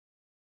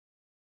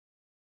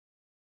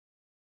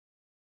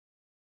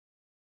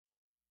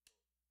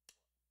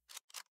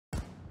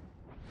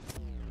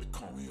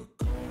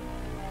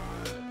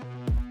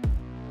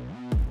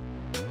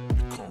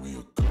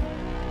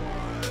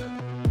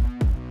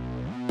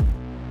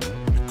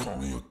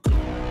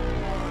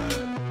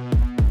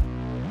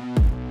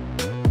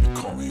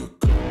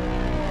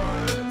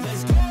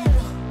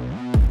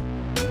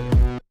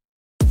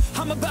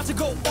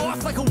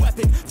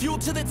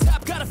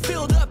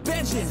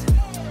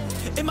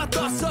my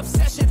thoughts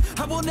obsession.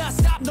 I will not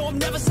stop, no, I'm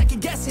never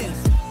second guessing.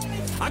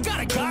 I got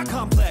a God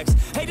complex.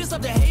 Haters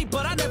love to hate,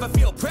 but I never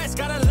feel pressed.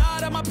 Got a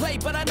lot on my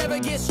plate, but I never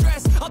get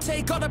stressed. I'll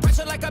take all the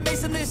pressure like I'm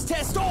acing this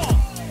test.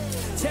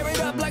 Tear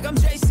it up like I'm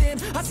Jason.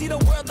 I see the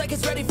world like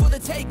it's ready for the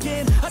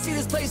taking. I see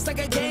this place like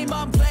a game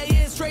I'm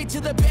playing. Straight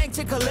to the bank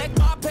to collect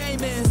my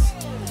payments.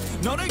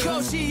 No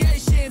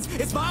negotiations,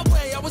 it's my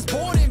way, I was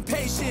born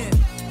impatient.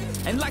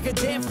 And like a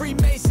damn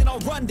Freemason, I'll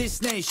run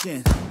this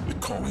nation. They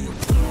call me a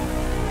god.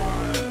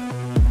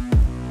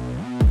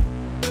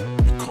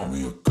 They call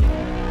me a god.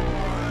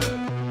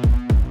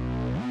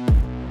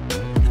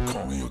 They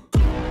call me a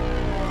god.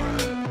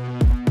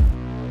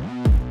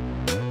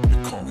 They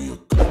call me a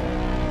god.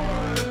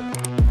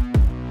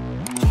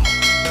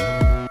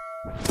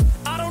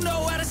 I don't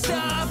know how to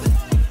stop.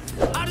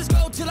 I just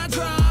go till I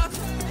drop.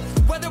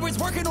 Whether it's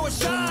working or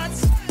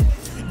shots,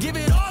 give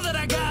it all that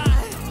I got.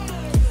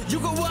 You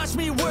can watch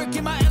me work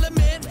in my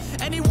element.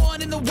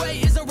 Anyone in the way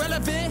is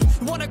irrelevant.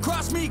 You wanna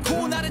cross me,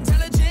 cool, not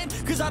intelligent.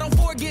 Cause I don't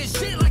forget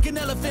shit like an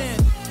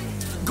elephant.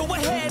 Go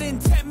ahead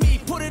and tempt me,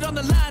 put it on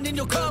the line and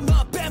you'll come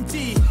up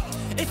empty.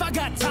 If I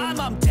got time,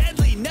 I'm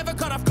deadly. Never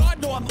caught off guard,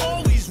 no, I'm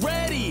always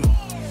ready.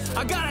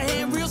 I got a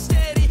hand real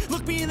steady.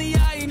 Look me in the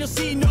eye and you'll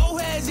see no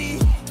hezzy.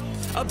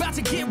 About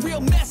to get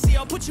real messy.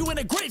 I'll put you in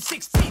a grave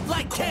 6 feet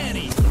like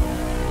Kenny.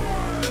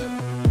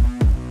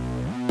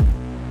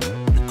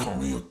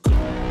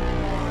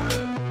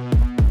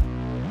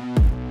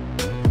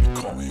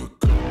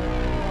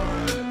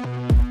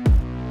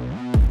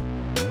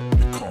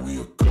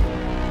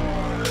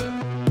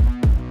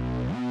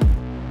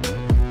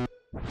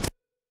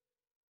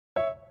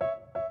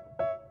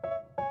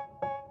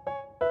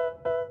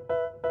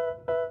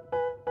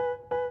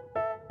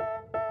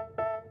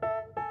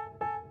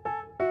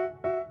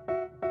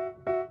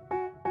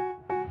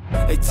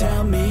 They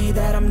tell me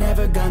that I'm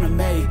never gonna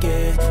make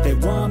it. They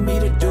want me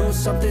to do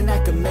something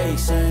that could make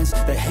sense.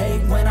 They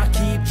hate when I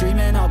keep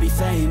dreaming I'll be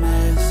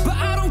famous, but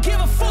I don't give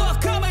a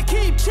fuck, I'ma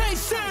keep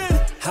chasing.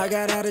 I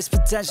got all this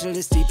potential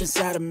that's deep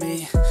inside of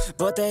me,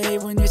 but they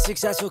hate when you're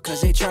successful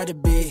cause they try to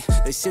be.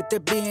 They sit there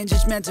being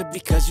judgmental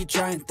because you're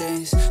trying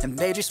things, and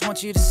they just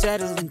want you to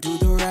settle and do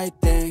the right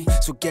thing.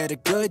 So get a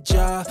good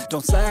job,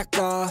 don't slack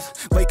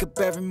off. Wake up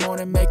every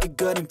morning, make a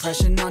good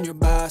impression on your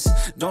boss.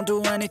 Don't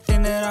do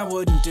anything that I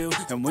wouldn't do,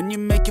 and when you're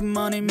making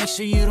money, make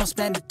sure you don't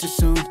spend it too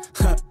soon.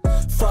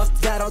 Fuck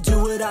that, I'll do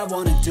what I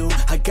wanna do.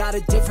 I got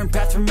a different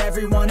path from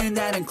everyone and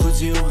that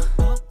includes you.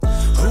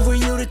 Who are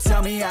you to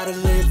tell me how to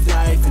live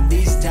life? In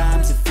these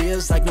times it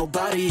feels like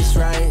nobody is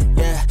right,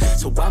 yeah.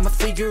 So I'ma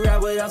figure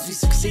out what else we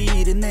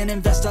succeed, and then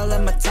invest all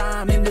of my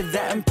time into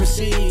that and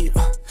proceed.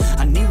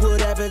 I need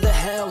whatever the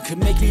hell could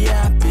make me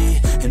happy,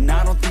 and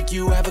I don't think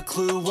you have a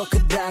clue what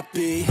could that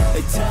be.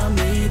 They tell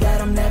me that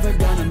I'm never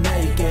gonna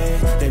make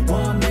it. They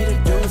want me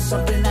to do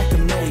something that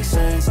can make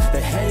sense.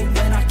 They hate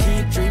when I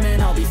keep dreaming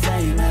I'll be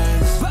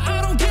famous, but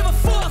I don't give a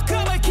fuck,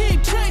 I'ma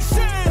keep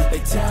chasing. They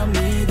tell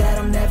me that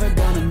I'm never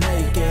gonna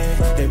make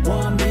it. They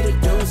want me to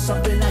do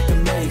something that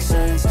can make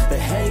sense. They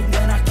hate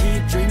when I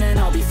keep dreaming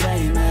I'll be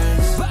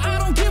famous, but I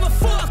don't give a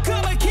fuck,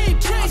 I'ma keep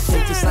chasing. I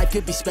think this life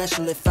could be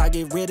special if I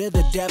get rid of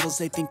the devils.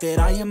 They think that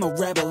I am a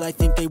rebel, I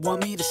think they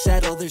want me to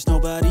settle. There's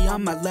nobody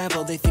on my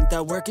level. They think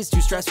that work is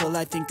too stressful,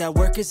 I think that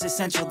work is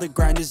essential. The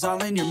grind is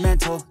all in your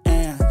mental,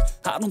 and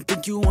I don't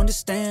think you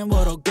understand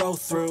what I'll go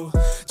through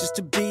just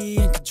to be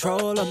in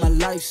control of my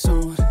life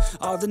soon.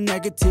 All the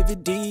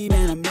negativity,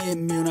 man, I'm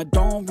immune. I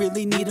don't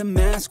really need a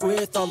mask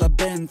with all I've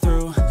been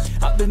through.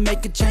 I've been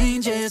making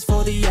changes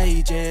for the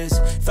ages.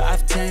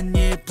 5-10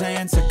 year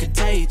plans are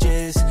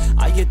contagious.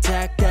 I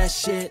attack that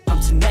shit, I'm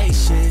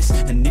tenacious.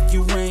 And if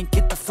you ain't,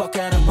 get the fuck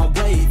out of my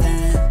way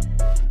then.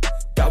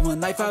 Got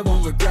one life, I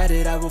won't regret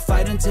it. I will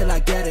fight until I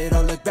get it.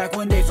 I'll look back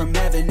one day from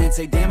heaven and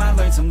say, damn, I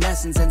learned some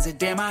lessons. And say,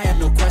 damn, I have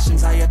no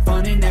questions. I had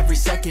fun in every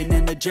second,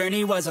 and the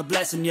journey was a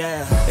blessing,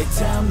 yeah. They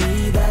tell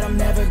me that I'm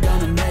never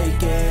gonna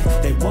make it.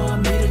 They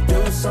want me to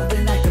do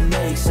something that can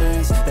make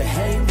sense. They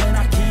hate when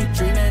I keep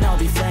dreaming I'll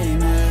be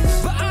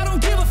famous, but I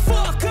don't give a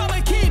fuck,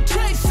 I'ma keep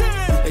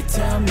chasing. They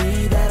tell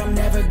me that I'm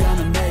never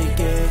gonna make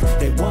it.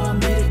 They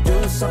want me to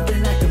do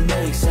something that can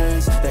make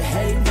sense. They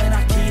hate when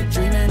I keep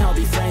dreaming I'll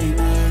be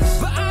famous,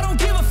 but I don't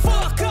give a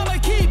fuck, I'ma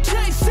keep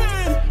chasing.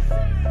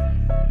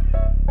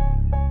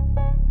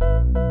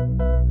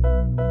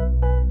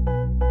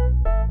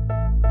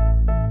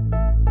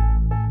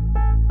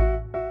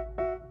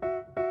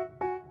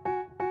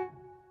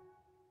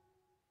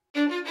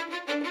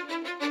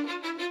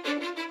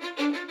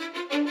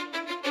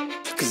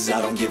 Cause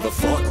I don't give a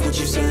fuck what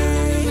you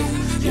say.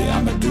 Yeah,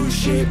 I'ma do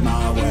shit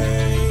my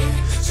way.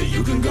 So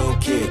you can go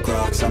kick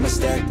rocks, I'ma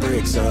stack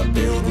bricks up,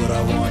 build what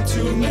I want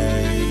to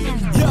make.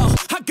 Yo,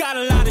 I got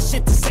a lot of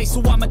shit to say,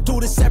 so I'ma do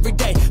this every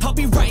day. I'll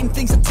be writing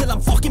things until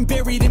I'm fucking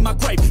buried in my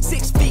grave.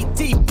 6 feet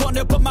deep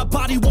under, but my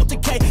body won't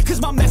decay.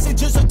 Cause my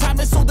messages are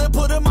timeless, so they'll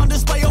put them on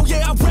display. Oh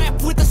yeah, I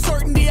rap with a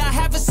certainty, I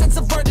have a sense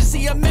of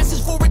urgency. A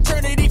message for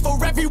eternity,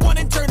 for everyone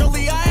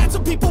internally. I had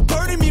some people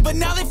burning me, but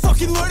now they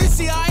fucking learn to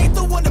see I ain't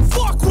the one to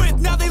fuck with.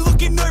 Now they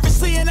looking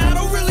nervously, and I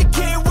don't really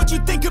care what you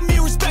think of me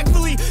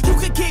respectfully.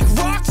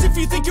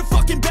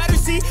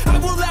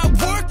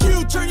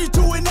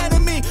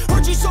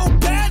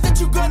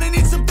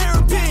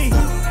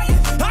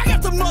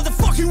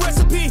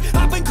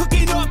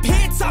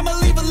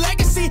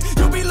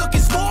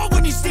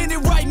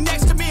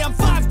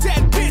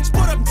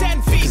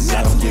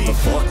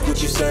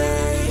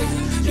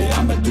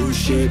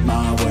 shit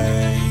my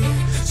way.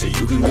 So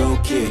you can go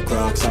kick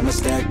rocks, I'ma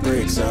stack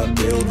bricks up,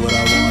 build what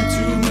I want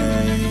to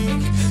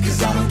make.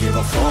 Cause I don't give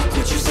a fuck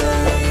what you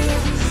say.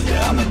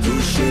 Yeah, I'ma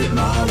do shit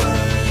my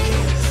way.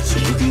 So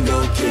you can go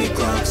kick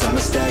rocks, I'ma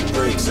stack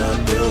bricks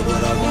up, build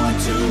what I want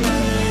to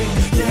make.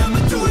 Yeah,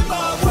 I'ma do it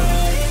my way.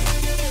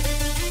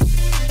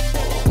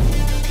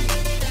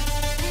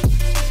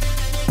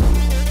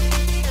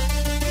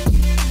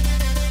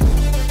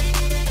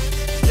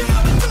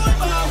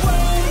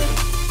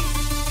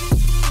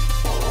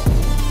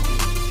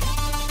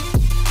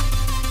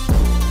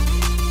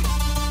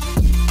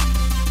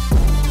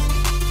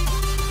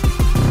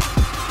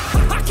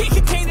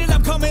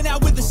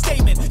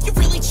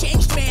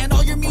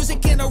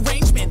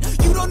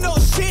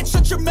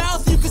 Shut your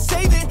mouth, you can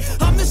save it.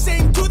 I'm the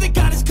same dude that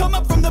got his come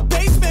up from the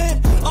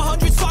basement.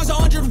 100 songs,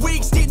 100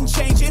 weeks, didn't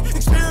change it.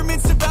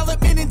 Experiments,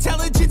 development,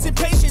 intelligence, and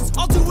patience.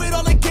 I'll do it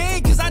all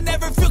again, cause I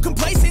never feel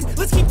complacent.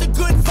 Let's keep the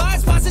good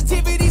vibes,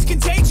 positivity's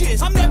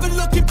contagious. I'm never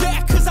looking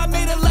back, cause I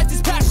made a life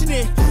that's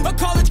passionate. A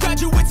college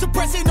graduate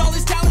suppressing all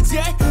his talents,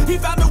 yeah. He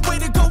found a way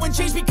to go and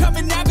change, become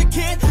an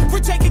advocate. For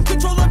taking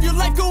control of your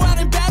life, go out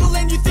and battle.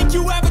 And you think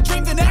you have a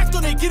dream, then act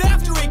on it. Get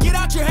after it, get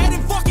out your head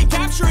and fucking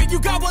capture it. You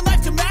got one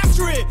life to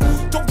master it.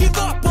 Don't give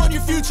up on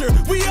your future,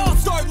 we all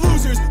start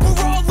losers.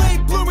 We're all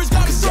late bloomers,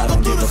 gotta struggle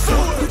through the sewer.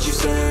 I don't give a fuck what you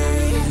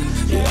say.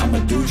 Yeah, I'ma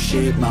do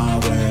shit my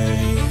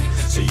way.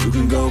 So you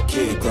can go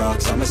kick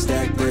rocks, I'ma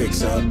stack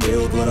bricks up,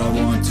 build what I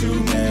want to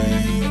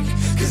make.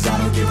 Cause I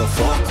don't give a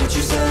fuck what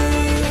you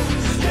say.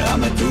 Yeah,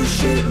 I'ma do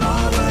shit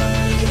my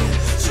way.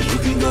 So you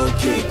can go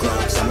kick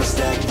rocks, I'ma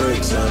stack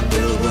bricks up,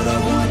 build what I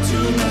want to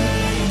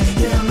make.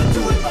 Yeah, I'ma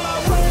do it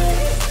my way.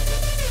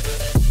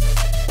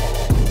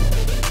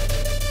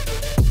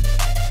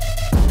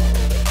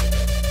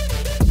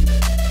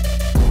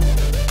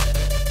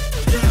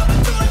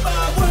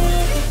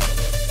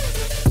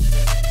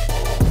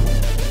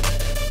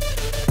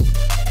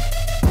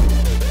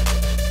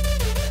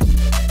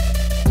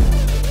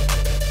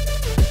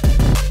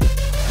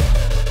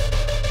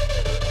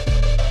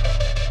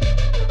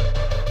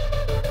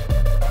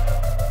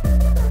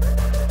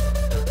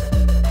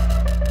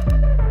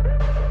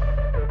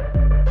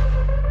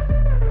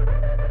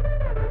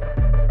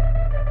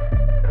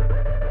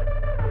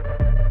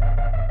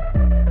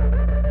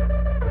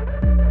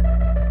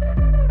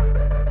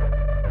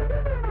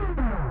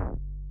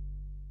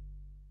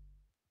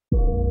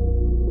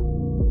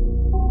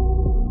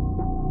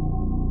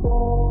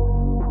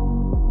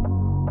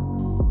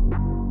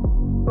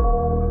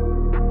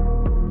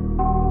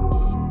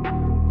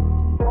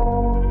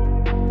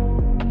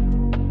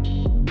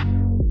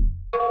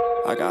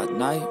 I got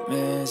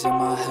nightmares in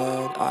my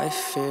head, I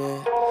fear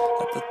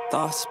that the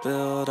thoughts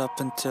build up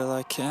until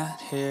I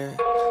can't hear,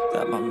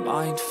 that my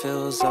mind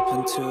fills up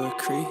into a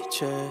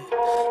creature,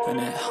 and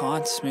it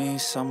haunts me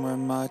somewhere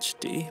much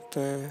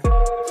deeper.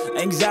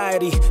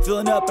 Anxiety,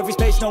 filling up every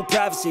space, no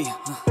privacy.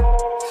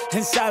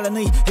 And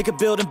silently, it could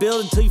build and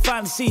build until you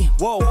finally see,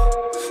 whoa,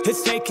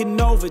 it's taking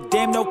over,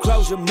 damn no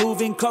closure,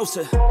 moving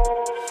closer.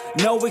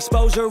 No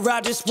exposure,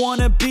 I just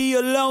wanna be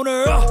a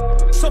loner.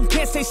 Some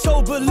can't stay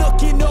sober,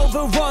 looking over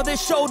all their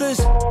shoulders,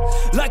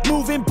 like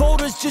moving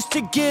boulders just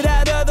to get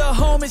out of the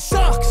home. It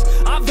sucks,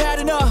 I've had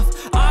enough,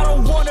 I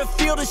don't wanna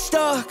feel the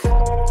stuck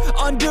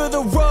under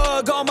the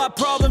rug, all my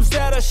problems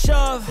that I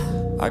shove.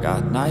 I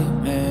got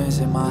nightmares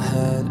in my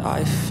head,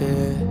 I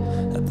fear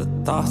that the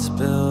thoughts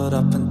build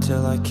up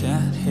until I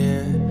can't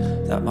hear,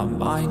 that my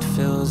mind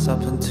fills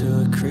up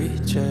into a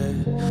creature,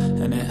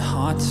 and it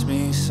haunts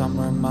me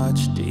somewhere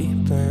much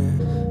deeper.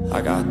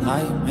 I got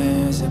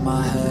nightmares in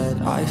my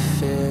head, I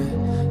fear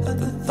that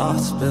the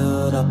thoughts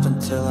build up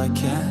until I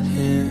can't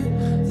hear,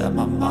 that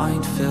my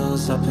mind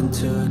fills up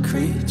into a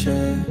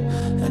creature,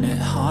 and it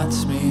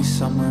haunts me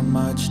somewhere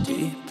much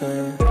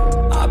deeper.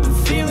 I've been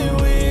feeling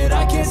weird,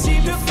 I can't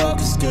seem to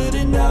focus good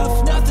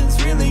enough.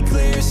 Nothing's really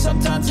clear,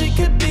 sometimes it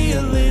could be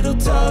a little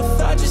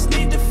tough. I just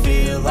need to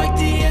feel like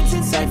the end's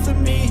in sight for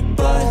me,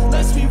 but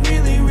let's be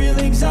really real,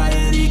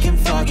 anxiety can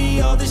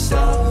foggy all this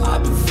stuff.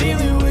 I've been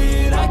feeling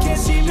weird, I can't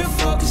seem to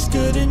focus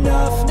good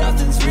enough.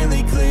 Nothing's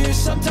really clear,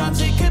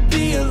 sometimes it could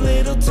be a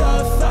little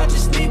tough. I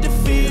just need to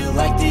feel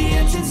like the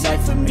end's in sight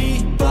for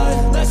me,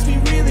 but let's be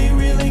really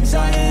real,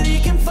 anxiety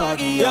can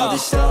foggy all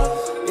this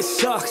stuff. It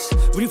sucks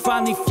when you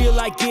finally feel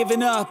like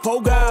giving up.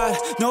 Oh God,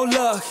 no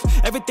luck,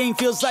 everything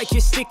feels like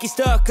you're sticky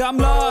stuck. I'm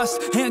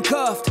lost,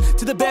 handcuffed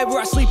to the bed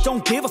where I sleep,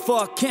 don't give a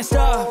fuck. Can't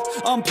stop,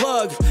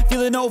 unplug,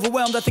 feeling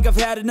overwhelmed, I think I've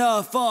had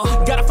enough.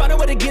 Gotta find a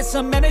way to get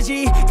some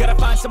energy, gotta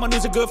find someone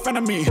who's a good friend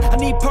of me. I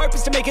need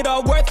purpose to make it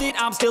all worth it,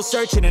 I'm still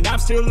searching and I'm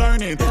still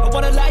learning. I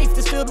want a life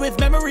that's filled with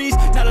memories,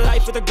 not a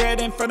life with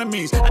regret and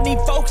frenemies. I need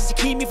focus to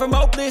keep me from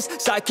hopeless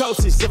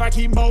psychosis if I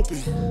keep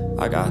moping.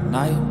 I got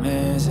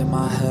nightmares in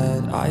my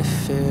head, I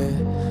fear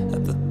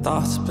that the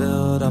thoughts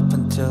build up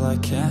until I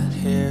can't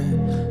hear,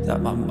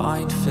 that my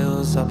mind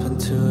fills up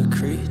into a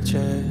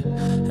creature,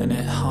 and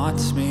it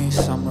haunts me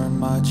somewhere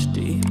much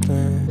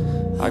deeper.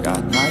 I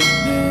got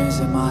nightmares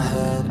in my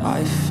head,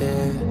 I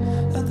fear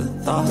that the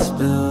Thoughts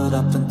build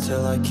up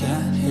until I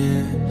can't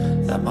hear,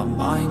 that my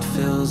mind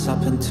fills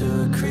up into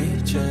a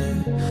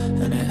creature,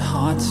 and it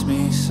haunts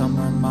me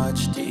somewhere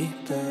much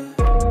deeper.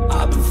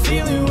 I've been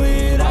feeling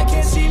weird, I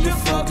can't seem to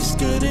focus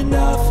good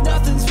enough.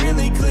 Nothing's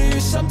really clear,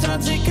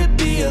 sometimes it could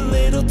be a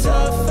little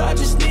tough. I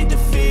just need to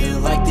feel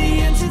like the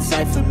end's in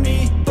sight for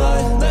me,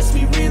 but let's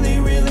be really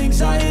real,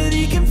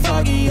 anxiety can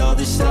foggy all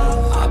this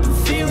stuff. I've been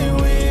feeling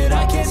weird,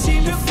 I can't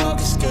seem to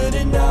focus good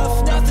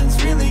enough.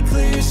 Nothing's really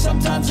clear,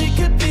 sometimes it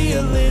could be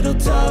a little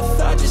tough.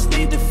 I just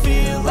need to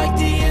feel like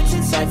the end's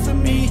in sight for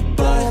me,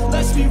 but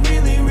let's be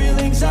really real,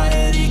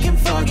 anxiety can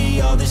foggy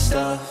all this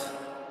stuff.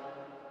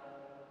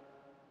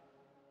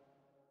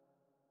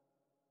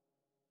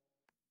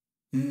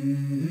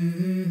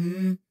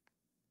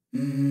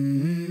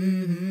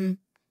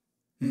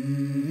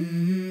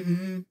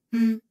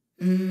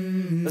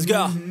 Let's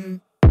go.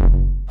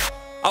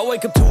 I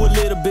wake up to a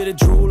little bit of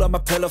drool on my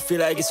pillow,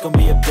 feel like it's gonna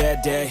be a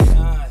bad day.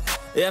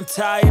 Yeah, I'm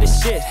tired of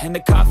shit, and the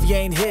coffee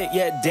ain't hit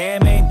yet,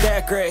 damn, ain't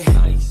that great.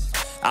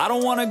 I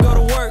don't wanna go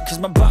to work, cause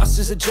my boss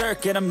is a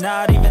jerk, and I'm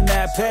not even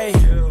that paid.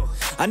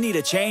 I need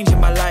a change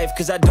in my life,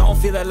 cause I don't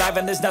feel alive,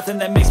 and there's nothing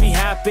that makes me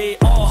happy.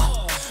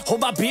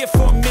 Hold my beer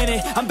for a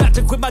minute, I'm about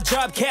to quit my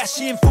job, cash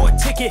in for a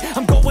ticket.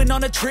 I'm going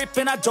on a trip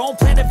and I don't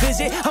plan to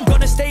visit. I'm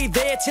gonna stay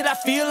there till I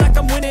feel like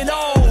I'm winning,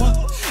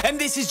 and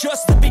this is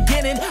just the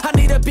beginning. I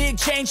need a big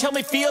change, help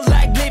me feel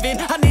like living.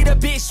 I need a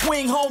big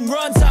swing, home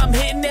runs I'm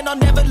hitting, and I'll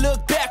never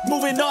look back,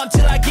 moving on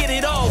till I get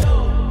it all.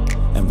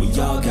 And we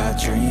all got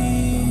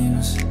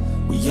dreams,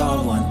 we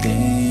all want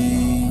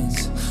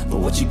things, but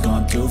what you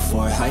gonna do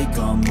for it? How you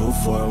gonna move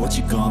for it? What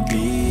you gonna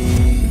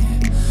be?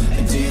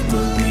 And do you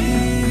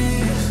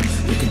believe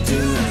you can do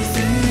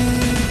anything?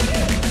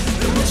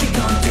 But what you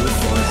gonna do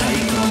for it? How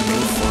you gonna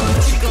move for it?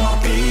 What you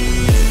gonna be?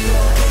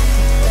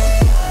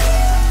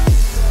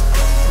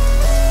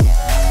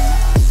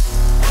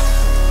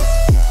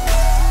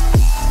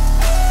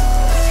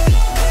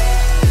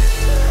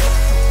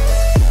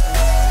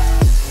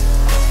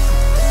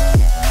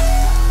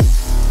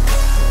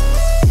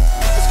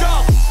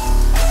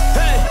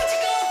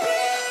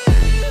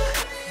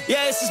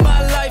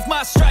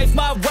 My strife,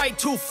 my right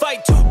to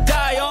fight, to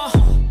die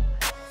on.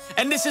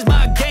 And this is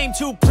my game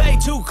to play,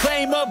 to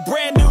claim a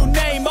brand new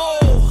name,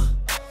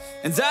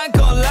 And I ain't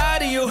gonna lie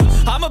to you,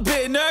 I'm a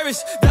bit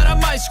nervous that I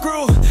might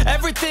screw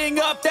everything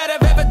up that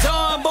I've ever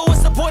done. But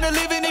what's the point of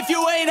living if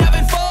you ain't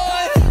having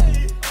fun?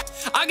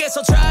 I guess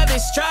I'll try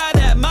this, try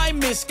that, might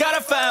miss,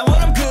 gotta find what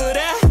I'm good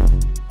at.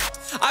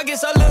 I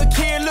guess I look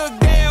here, look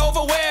there,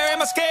 over where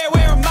am I scared,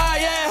 where am I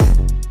at?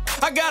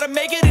 I gotta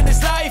make it in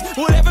this life,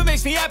 whatever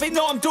makes me happy,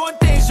 know I'm doing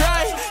things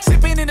right.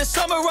 Sipping in the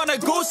summer on a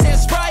goose and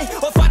Sprite,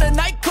 or find a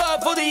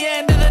nightclub for the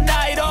end of the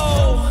night,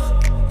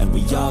 And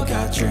we all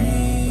got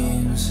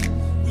dreams,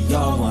 we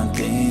all want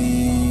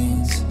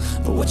things,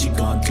 but what you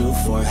gonna do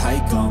for it? How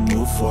you gonna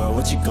move for it?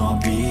 What you gonna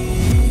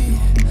be?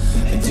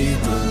 And do you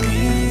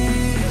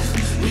believe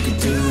you can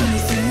do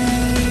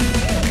anything?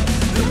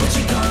 But what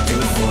you gonna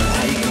do for it?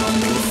 How you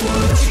gonna move for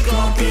it? What you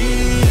gonna be?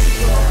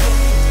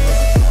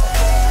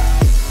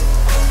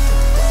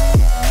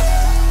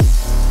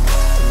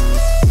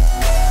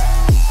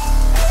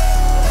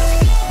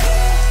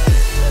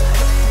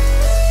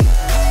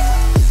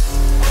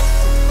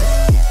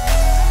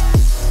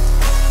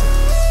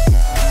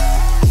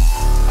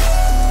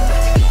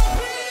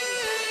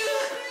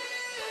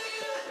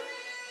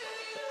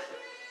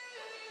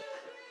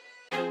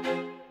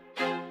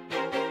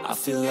 I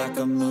feel like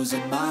I'm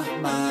losing my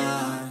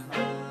mind.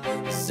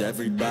 Is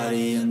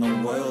everybody in the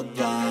world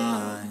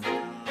blind?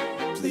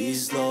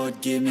 Please,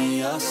 Lord, give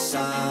me a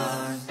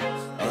sign,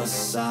 a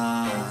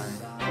sign.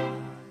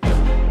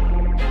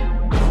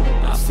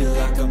 I feel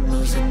like I'm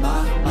losing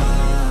my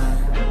mind.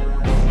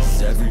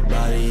 Is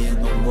everybody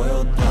in the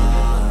world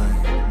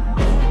blind?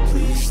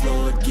 Please,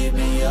 Lord, give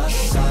me a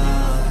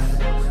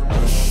sign,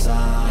 a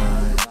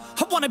sign.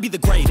 I wanna be the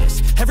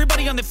greatest,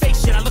 everybody on the fake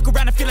shit. I look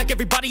around and feel like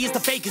everybody is the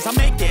fakest. I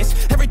make this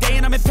every day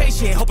and I'm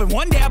impatient, hoping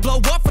one day I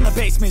blow up from the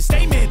basement.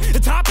 Statement, the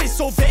top is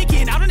so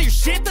vacant, I don't hear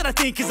shit that I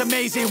think is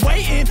amazing.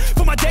 Waiting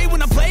for my day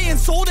when I'm playing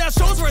sold out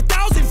shows for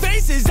 1,000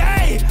 faces.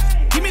 Hey,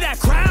 give me that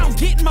crown,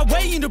 get in my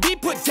way and to be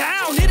put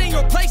down. It ain't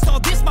your place, all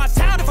this my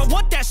town. If I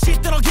want that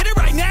shit, then I'll get it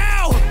right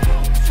now.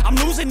 I'm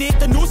losing it,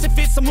 the noose it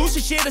fits, I'm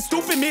losing shit. A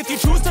stupid myth, you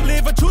choose to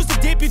live or choose to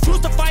dip. You choose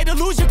to fight or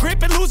lose your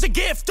grip and lose a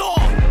gift.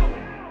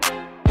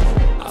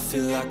 I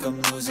feel like I'm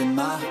losing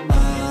my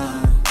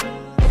mind.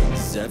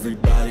 Is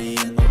everybody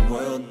in the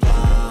world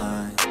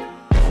blind?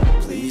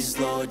 Please,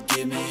 Lord,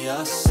 give me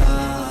a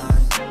sign,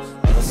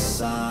 a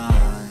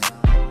sign.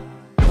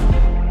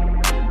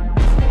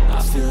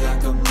 I feel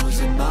like I'm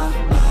losing my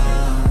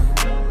mind.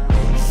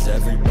 Is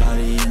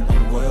everybody in the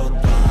world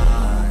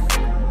blind?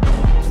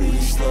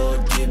 Please,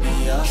 Lord, give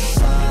me a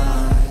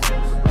sign,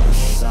 a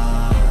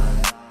sign.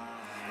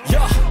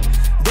 Yeah.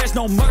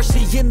 There's no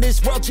mercy in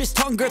this world, just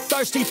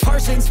hunger-thirsty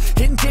persons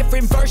in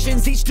different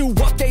versions. Each new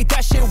update,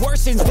 that shit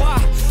worsens. Why?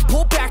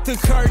 Pull back the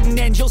curtain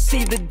and you'll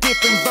see the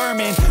different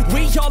vermin.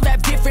 We all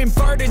have different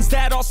burdens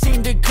that all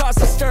seem to cause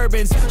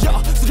disturbance.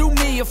 Yo, so do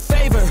me a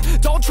favor,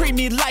 don't treat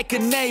me like a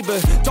neighbor.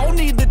 Don't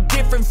need the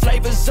different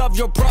flavors of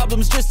your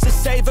problems just to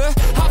savor.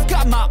 I've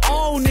got my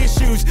own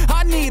issues,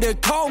 I need a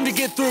comb to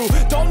get through.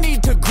 Don't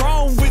need to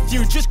groan with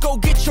you, just go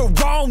get your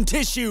own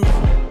tissue.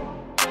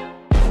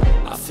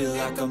 I feel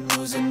like I'm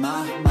losing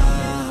my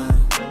mind.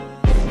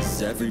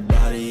 Is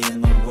everybody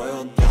in the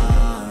world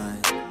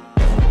blind?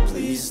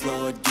 Please,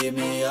 Lord, give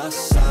me a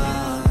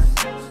sign,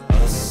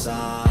 a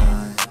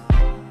sign.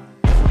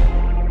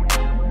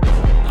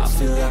 I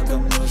feel like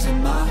I'm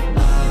losing my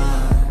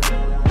mind.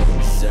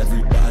 Is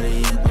everybody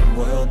in the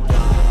world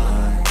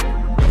blind?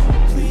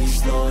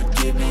 Please, Lord,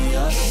 give me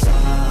a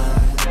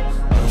sign,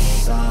 a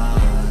sign.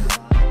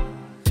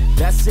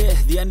 That's it,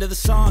 the end of the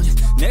song.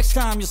 Next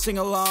time you'll sing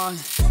along.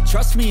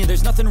 Trust me,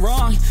 there's nothing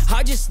wrong.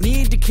 I just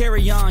need to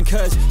carry on,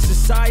 cause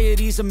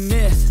society's a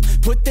myth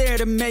put there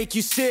to make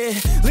you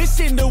sit.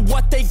 Listen to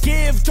what they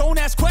give. Don't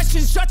ask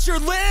questions, shut your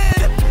lid.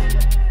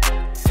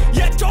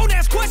 Yeah, don't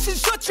ask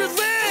questions, shut your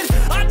lid.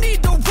 I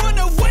need to run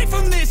away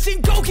from this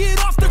and go get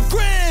off the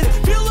grid.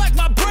 Feel like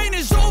my brain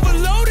is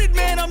overloaded,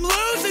 man, I'm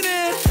losing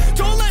it.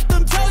 Don't let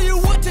them tell you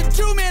what to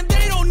do, man,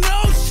 they don't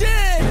know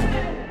shit.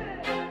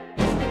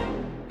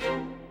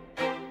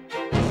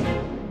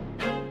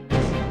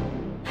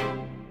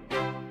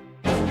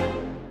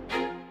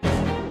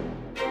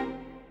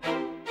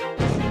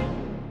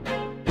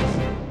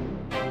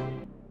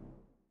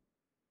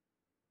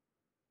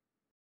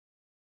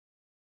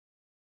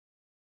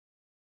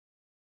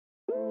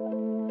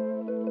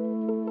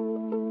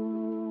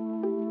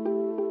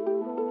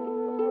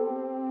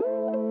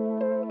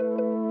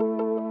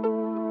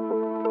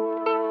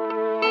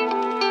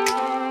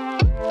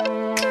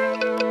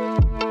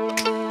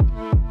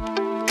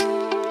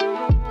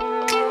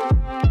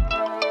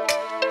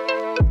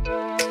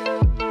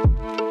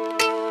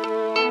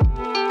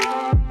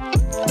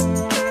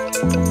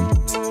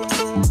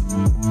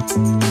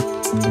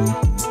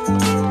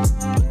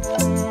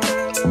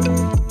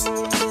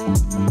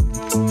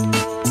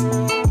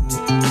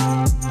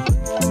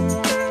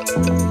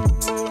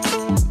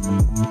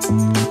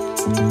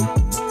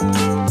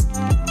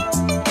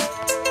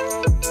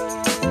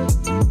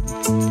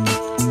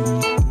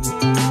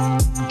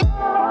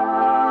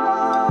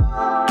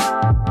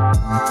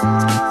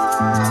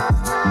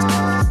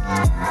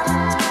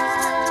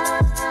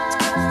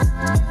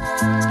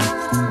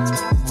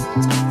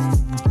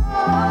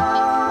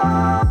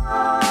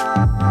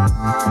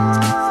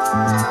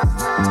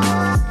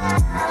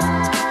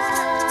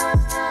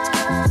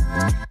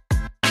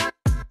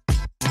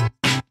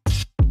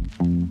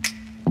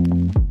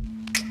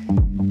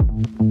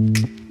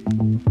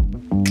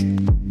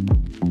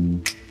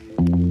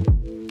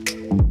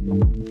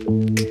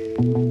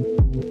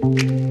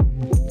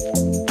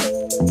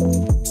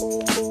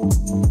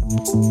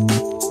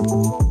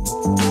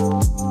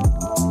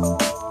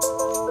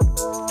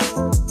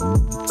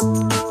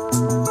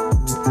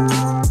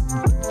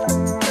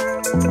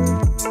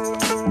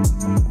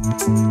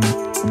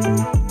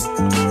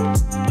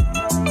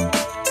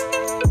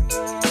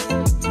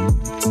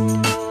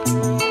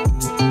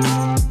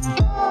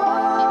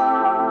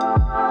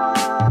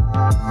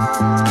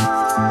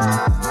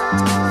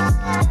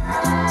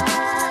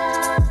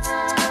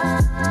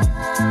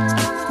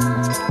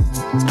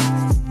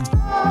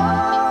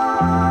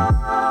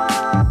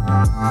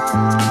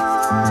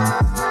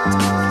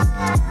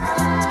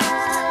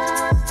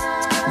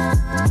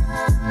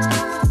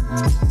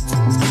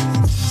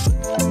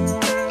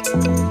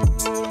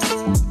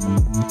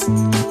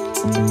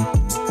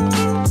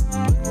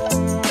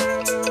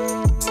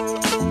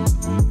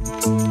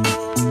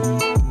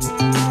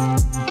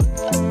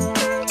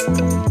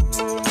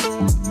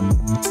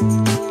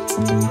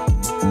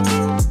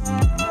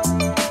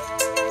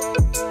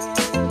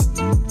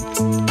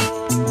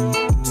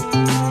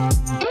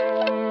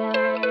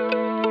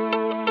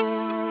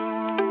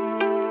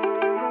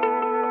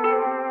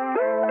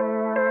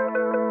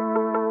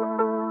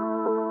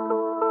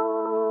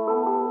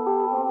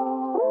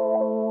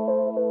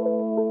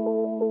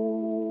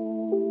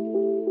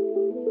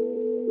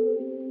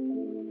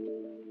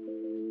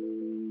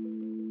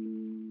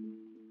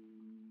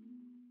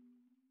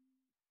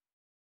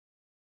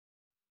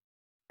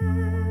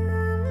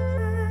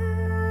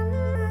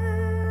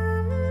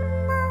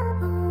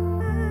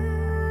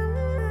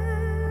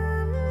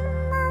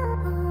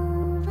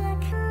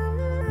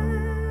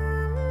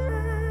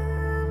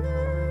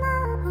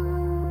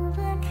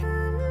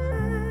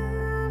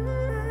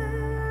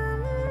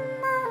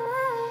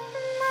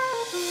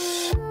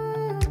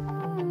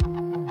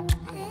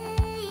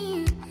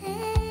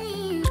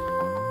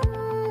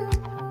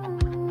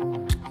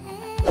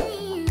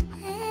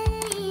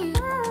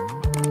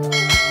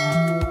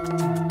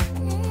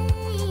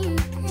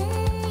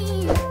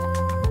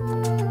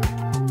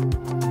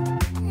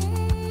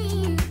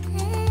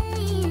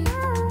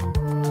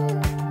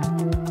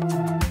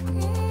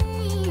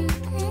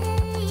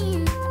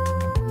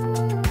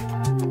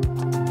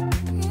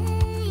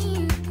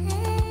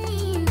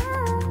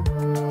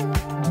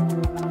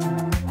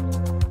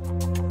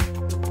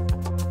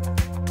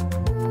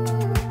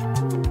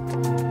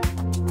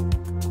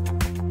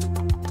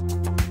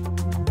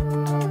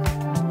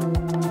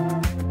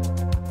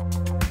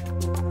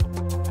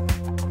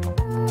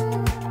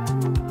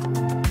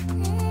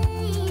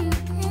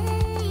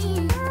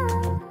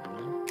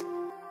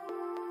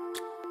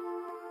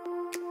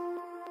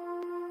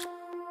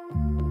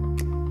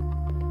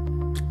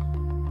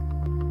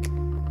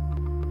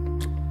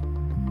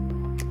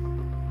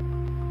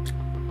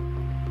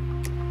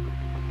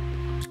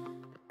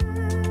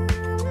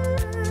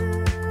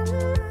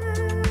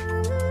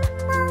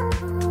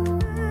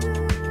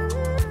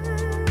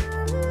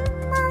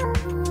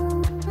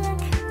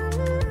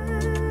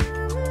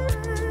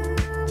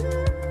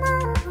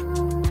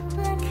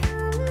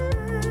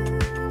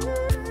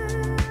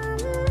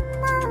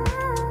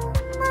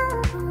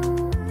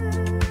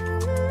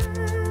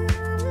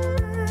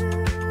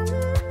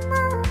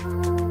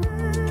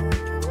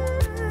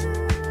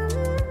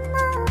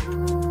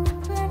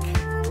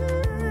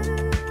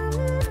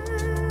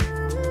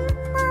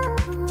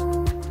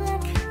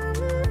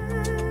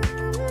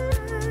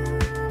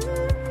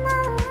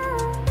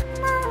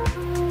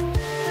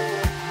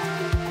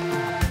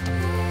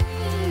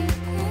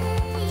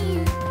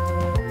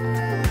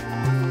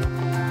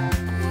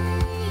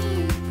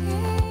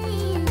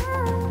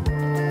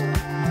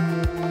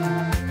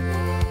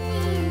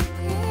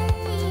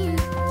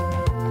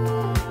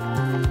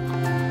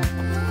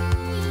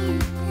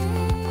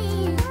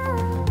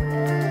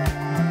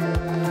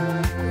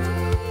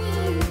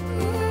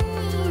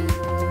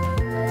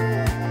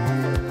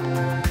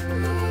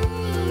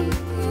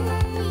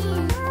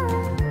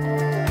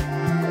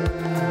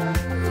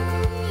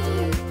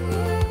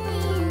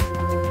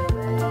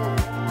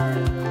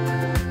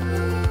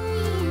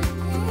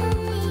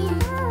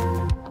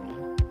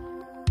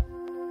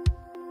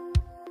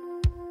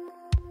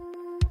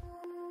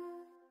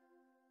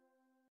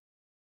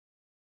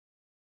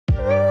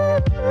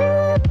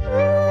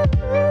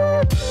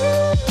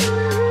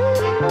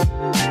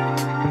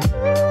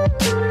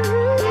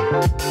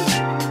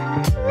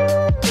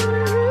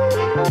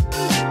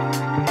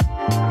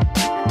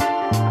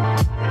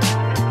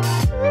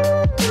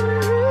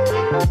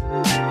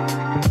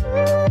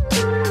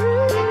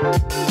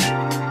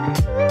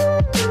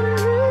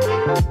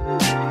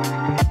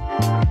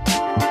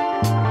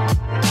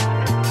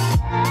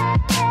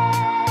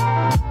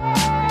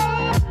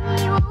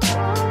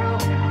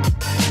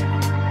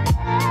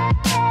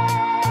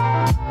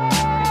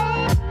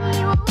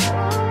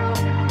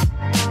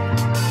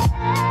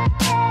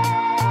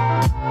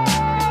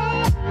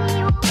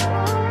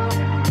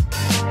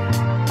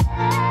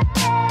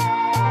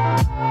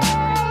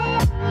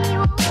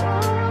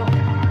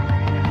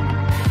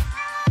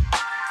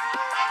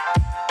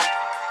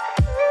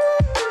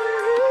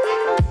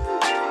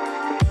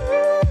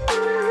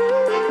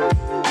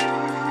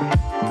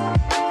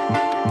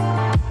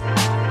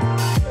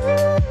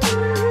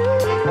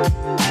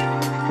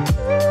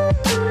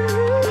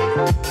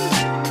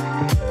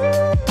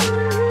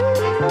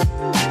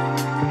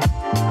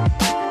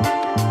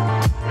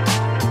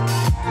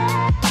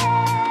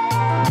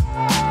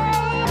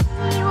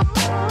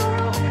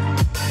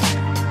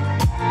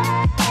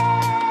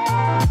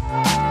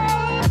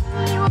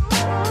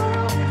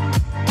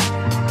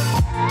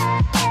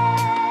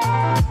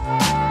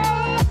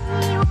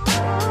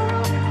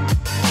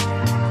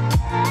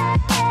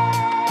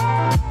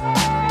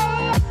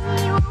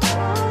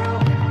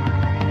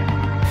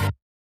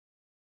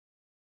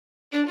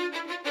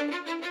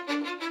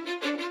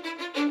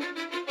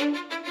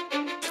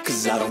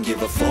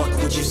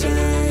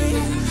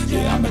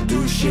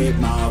 shit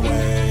my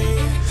way,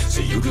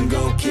 so you can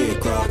go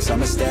kick rocks.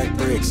 I'ma stack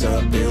bricks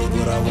up, build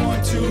what I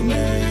want to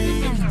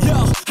make.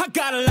 Yo, I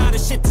got a lot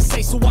of shit to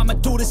say, so I'ma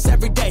do this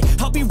every day.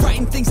 I'll be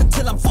writing things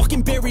until I'm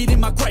fucking buried in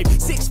my grave.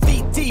 6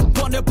 feet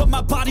deep under, but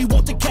my body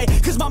won't decay,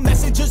 cause my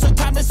messages are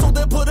timeless, so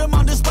they'll put them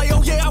on display.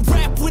 Oh yeah, I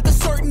rap with a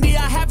certainty,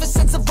 I have a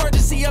sense of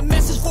urgency, a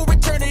message for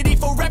eternity,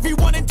 for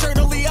everyone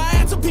internally. I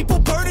had some people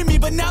burning me,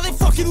 but now they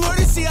fucking learn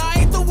to see I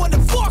ain't the one to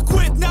fuck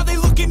with. Now they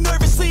looking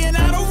nervously, and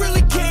I don't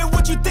really care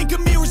what you think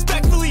of me,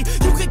 respectfully.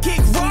 You can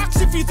kick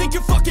rocks if you think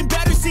you're fucking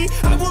better, see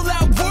I will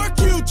outwork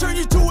you, turn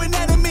you to an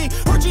enemy.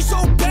 Hurt you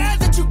so bad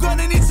that you're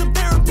gonna need some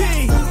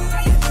therapy.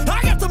 I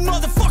got the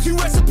motherfucking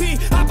recipe,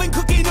 I've been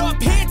cooking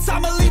up hits,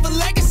 I'ma leave a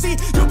legacy.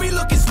 You'll be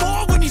looking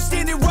small when you're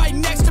standing right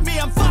next to me.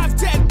 I'm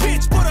 5'10",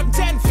 bitch, but I'm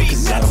 10 feet.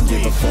 Cause I don't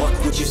give a fuck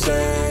what you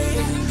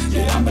say,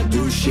 yeah, I'ma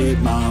do shit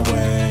my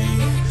way,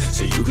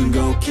 so you can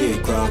go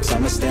kick rocks.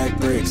 I'ma stack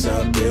bricks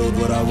up, build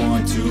what I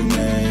want to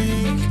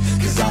make.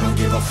 Cause I don't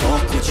give a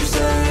fuck what you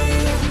say,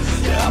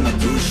 yeah, I'ma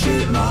do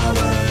shit my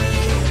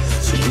way,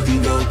 so you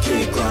can go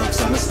kick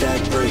rocks. I'ma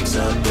stack bricks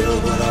up,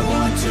 build what I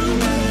want to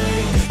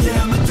make.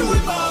 Yeah, I'ma do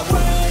it my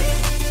way.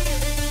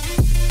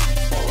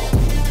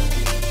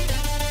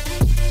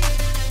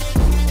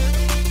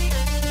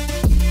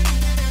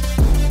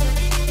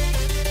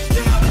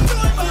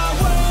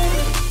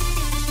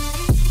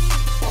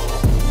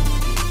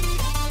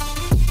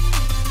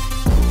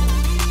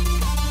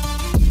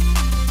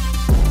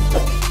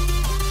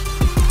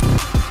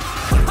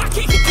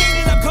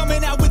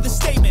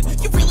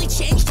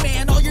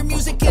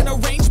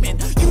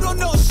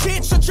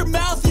 Shut your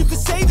mouth, you can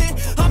save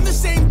it. I'm the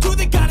same dude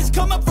that got his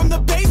come up from the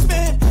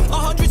basement.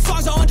 100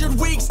 songs, 100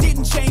 weeks,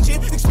 didn't change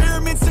it.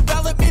 Experiments,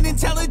 development,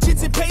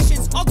 intelligence, and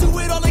patience. I'll do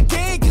it all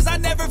again, cause I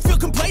never feel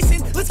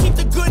complacent. Let's keep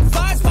the good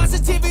vibes,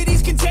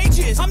 positivity's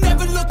contagious. I'm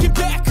never looking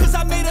back, cause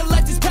I made a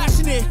life that's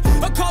passionate.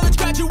 A college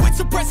graduate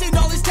suppressing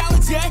all his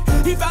talents, yeah.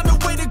 He found a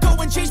way to go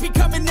and change,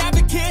 become an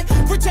advocate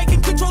for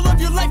taking control of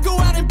your life, go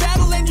out and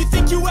battle. And you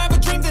think you have a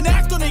dream, then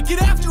act on it.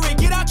 Get after it,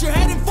 get out your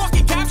head and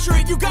fucking capture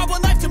it. You got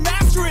one life to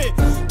master it.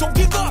 Don't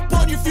give up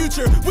on your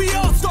future, we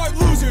all start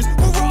losers.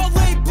 We're all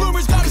late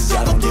bloomers, gotta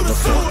struggle through the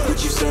sewer.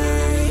 What you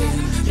say,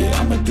 yeah,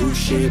 I'ma do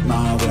shit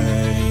my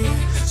way,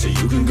 so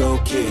you can go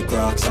kick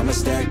rocks. I'ma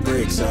stack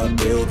bricks up,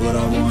 build what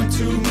I want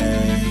to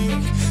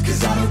make.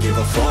 Cause I don't give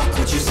a fuck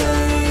what you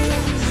say,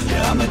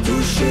 yeah, I'ma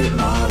do shit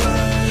my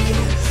way,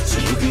 so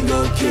you can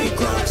go kick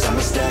rocks.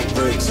 I'ma stack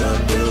bricks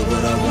up, build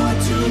what I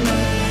want to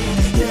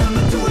make. Yeah,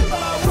 I'ma do it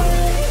my way.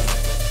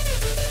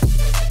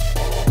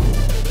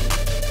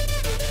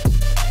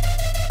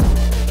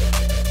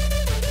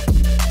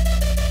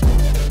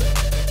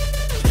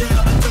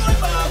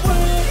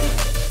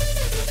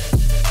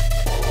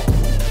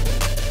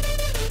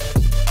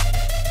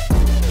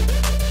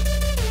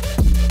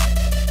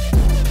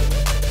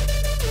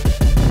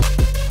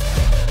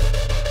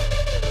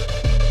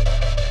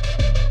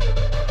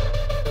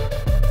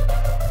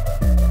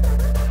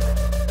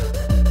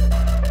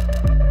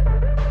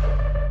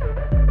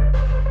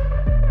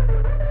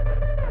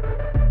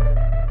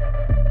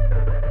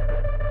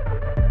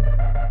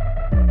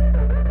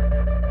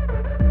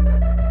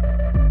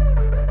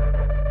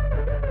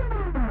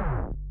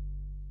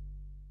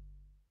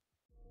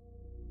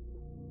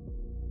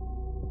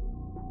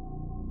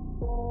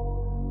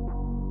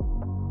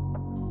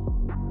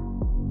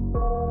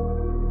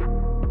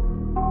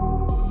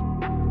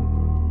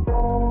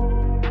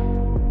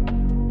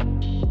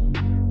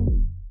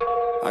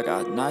 I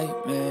got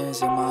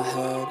nightmares in my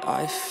head,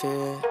 I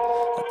fear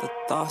that the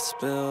thoughts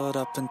build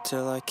up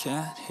until I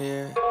can't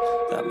hear,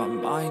 that my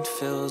mind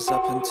fills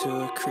up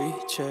into a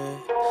creature,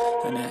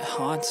 and it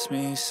haunts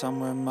me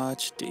somewhere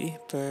much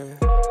deeper.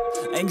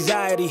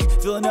 Anxiety,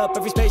 filling up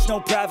every space, no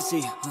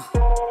privacy.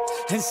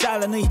 And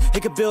silently,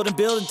 it could build and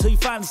build until you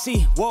finally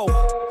see, whoa,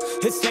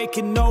 it's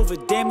taking over,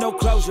 damn no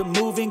closure,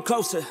 moving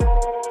closer.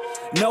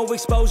 No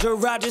exposure,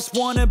 I just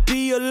wanna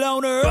be a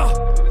loner.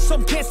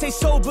 Some can't stay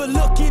sober,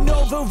 looking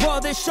over all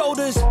their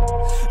shoulders,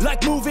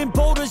 like moving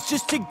boulders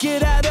just to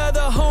get out of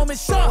the home. It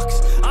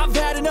sucks, I've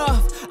had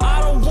enough, I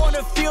don't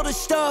wanna feel the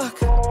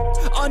stuck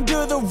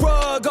under the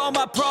rug, all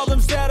my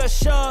problems that I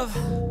shove.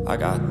 I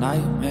got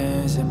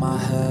nightmares in my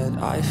head,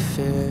 I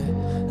fear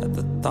that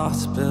the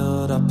thoughts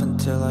build up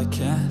until I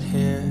can't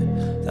hear,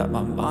 that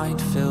my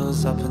mind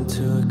fills up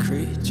into a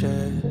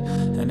creature,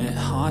 and it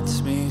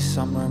haunts me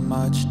somewhere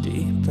much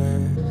deeper.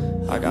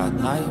 I got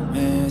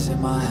nightmares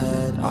in my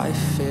head, I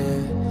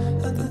fear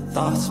that the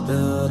thoughts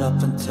build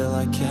up until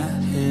I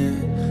can't hear,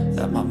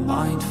 that my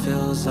mind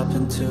fills up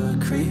into a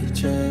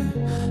creature,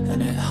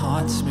 and it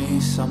haunts me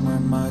somewhere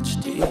much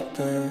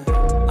deeper.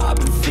 I've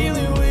been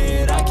feeling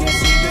weird, I can't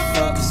seem to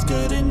focus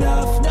good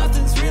enough.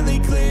 Nothing's really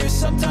clear,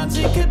 sometimes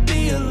it could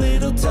be a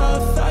little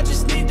tough. I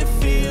just need to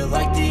feel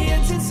like the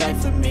end's in sight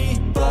for me,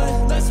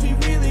 but let's be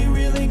really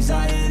real,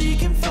 anxiety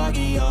can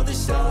foggy all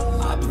this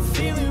stuff. I've been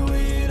feeling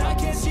weird, I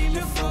can't seem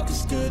to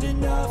focus good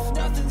enough.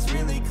 Nothing's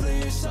really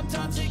clear,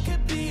 sometimes it